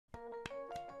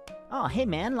Oh, hey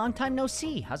man, long time no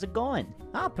see. How's it going?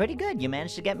 Oh, pretty good. You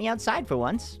managed to get me outside for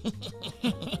once.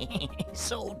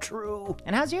 So true.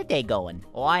 And how's your day going?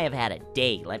 Oh, I have had a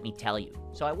day, let me tell you.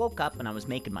 So I woke up and I was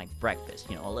making my breakfast,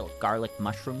 you know, a little garlic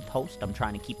mushroom toast. I'm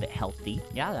trying to keep it healthy.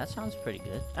 Yeah, that sounds pretty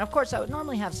good. And of course, I would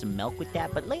normally have some milk with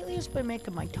that, but lately it's been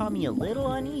making my tummy a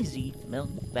little uneasy. Milk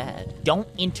bad. Don't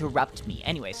interrupt me.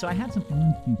 Anyway, so I had some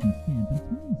orange juice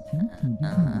instead,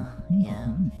 but yeah.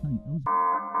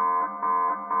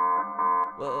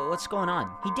 What's going on?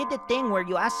 He did the thing where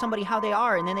you ask somebody how they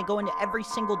are and then they go into every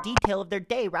single detail of their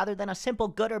day rather than a simple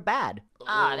good or bad.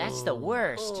 Ah, that's the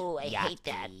worst. Oh, I hate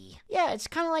that. Yeah, it's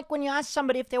kind of like when you ask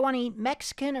somebody if they want to eat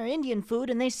Mexican or Indian food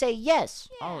and they say yes.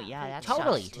 Yeah, oh, yeah, that's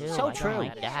totally. too. So true.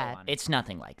 Like that. It's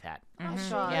nothing like that.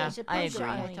 Yeah, I agree.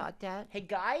 I thought that. Hey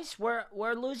guys, we're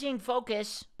losing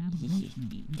focus.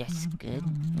 That's good.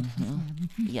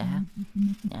 Yeah,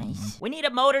 nice. We need a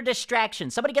motor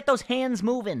distraction. Somebody get those hands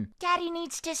moving. Daddy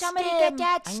needs to Somebody stim. get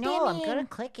that I know, I'm stimming. gonna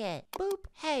click it. Boop.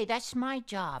 Hey, that's my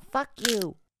job. Fuck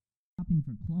you. Shopping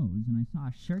for clothes, and I saw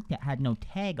a shirt that had no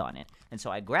tag on it, and so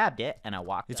I grabbed it and I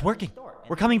walked. It's working.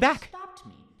 We're coming back. Stopped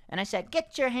me, and I said,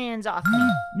 "Get your hands off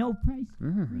me." No price.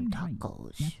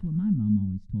 Tacos. That's what my mom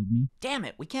always told me. Damn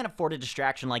it, we can't afford a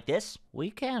distraction like this.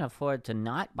 We can't afford to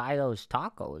not buy those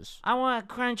tacos. I want a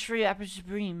Crunch-Free Apple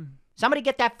Supreme. Somebody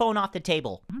get that phone off the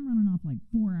table. I'm running off like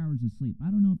 4 hours of sleep. I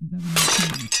don't know if you've ever met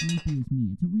someone as sleepy as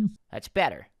me. It's a real... That's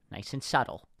better. Nice and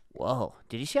subtle. Whoa,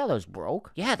 did you see how those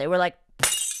broke? Yeah, they were like...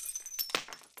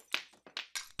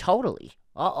 Totally.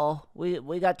 Uh-oh,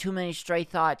 we got too many stray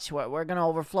thoughts. We're gonna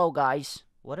overflow, guys.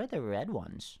 What are the red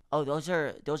ones? Oh, those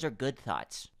are good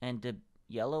thoughts. And the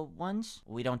yellow ones?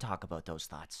 We don't talk about those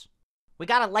thoughts. We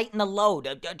gotta lighten the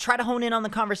load. Try to hone in on the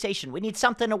conversation. We need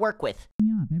something to work with. Me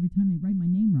up every time they write my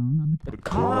name wrong on the...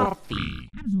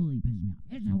 Coffee. Absolutely pisses me off.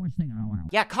 It's the worst thing in the world.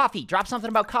 Yeah, coffee. Drop something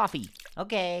about coffee.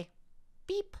 Okay.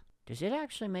 Beep. Does it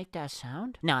actually make that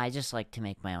sound? No, I just like to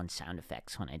make my own sound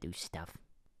effects when I do stuff.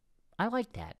 I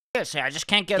like that. Seriously, I just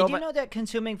can't get over... Did you know that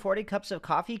consuming 40 cups of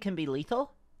coffee can be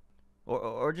lethal?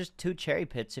 Or just 2 cherry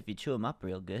pits if you chew them up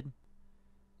real good.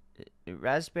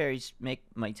 Raspberries make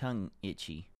my tongue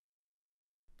itchy.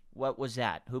 What was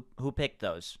that? Who picked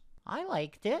those? I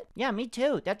liked it. Yeah, me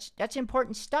too. That's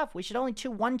important stuff. We should only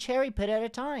chew 1 cherry pit at a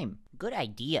time. Good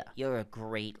idea. You're a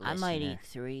great listener. I might eat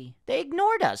 3. They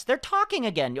ignored us. They're talking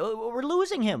again. We're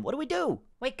losing him. What do we do?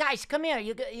 Wait, guys, come here.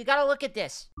 You gotta look at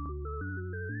this.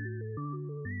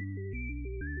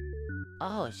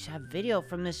 Oh, it's a video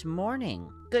from this morning.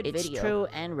 Good it's video. It's true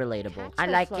and relatable. I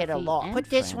like it a lot.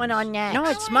 Put this one on next. No,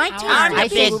 it's my turn. I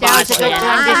think that was a good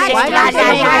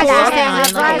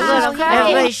time.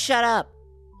 Everybody shut up.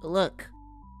 Look.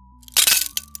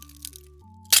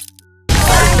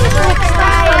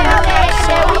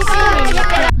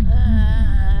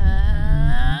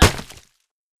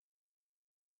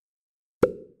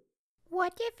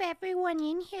 What if everyone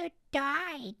in here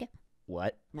died?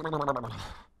 What?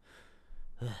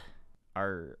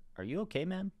 Are you okay,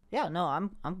 man? Yeah, no,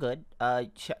 I'm good.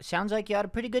 Sounds like you had a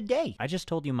pretty good day. I just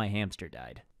told you my hamster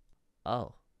died.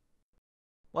 Oh.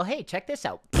 Well, hey, check this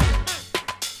out.